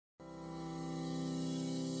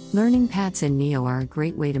Learning paths in NEO are a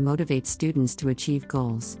great way to motivate students to achieve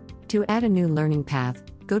goals. To add a new learning path,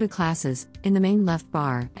 go to Classes, in the main left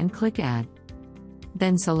bar, and click Add.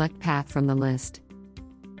 Then select Path from the list.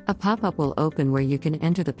 A pop-up will open where you can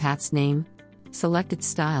enter the path's name, select its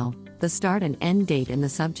style, the start and end date and the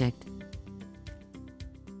subject.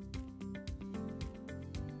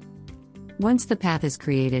 Once the path is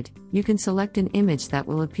created, you can select an image that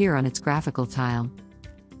will appear on its graphical tile.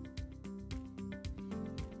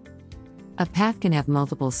 A path can have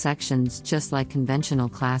multiple sections just like conventional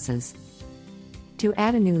classes. To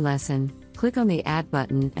add a new lesson, click on the Add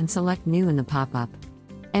button and select New in the pop-up.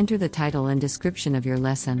 Enter the title and description of your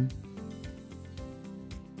lesson.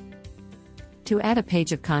 To add a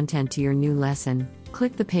page of content to your new lesson,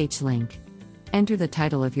 click the page link. Enter the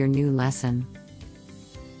title of your new lesson.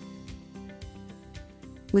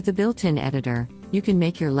 With the built-in editor, you can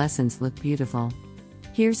make your lessons look beautiful.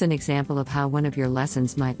 Here's an example of how one of your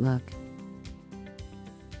lessons might look.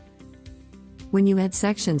 When you add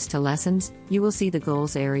sections to lessons, you will see the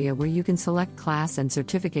Goals area where you can select class and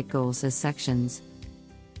certificate goals as sections.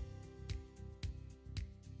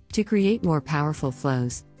 To create more powerful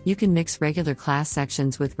flows, you can mix regular class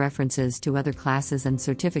sections with references to other classes and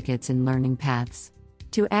certificates in learning paths.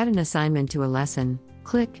 To add an assignment to a lesson,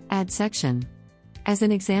 click Add Section. As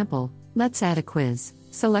an example, let's add a quiz.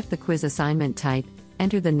 Select the quiz assignment type,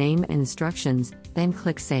 enter the name and instructions, then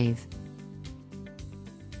click Save.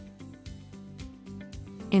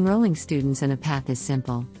 Enrolling students in a path is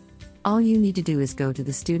simple. All you need to do is go to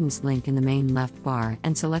the Students link in the main left bar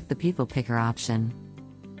and select the People Picker option.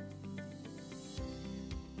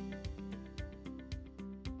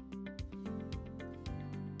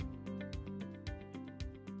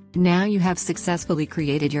 Now you have successfully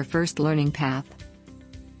created your first learning path.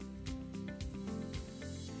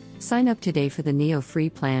 Sign up today for the NEO free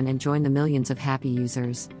plan and join the millions of happy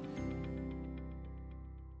users.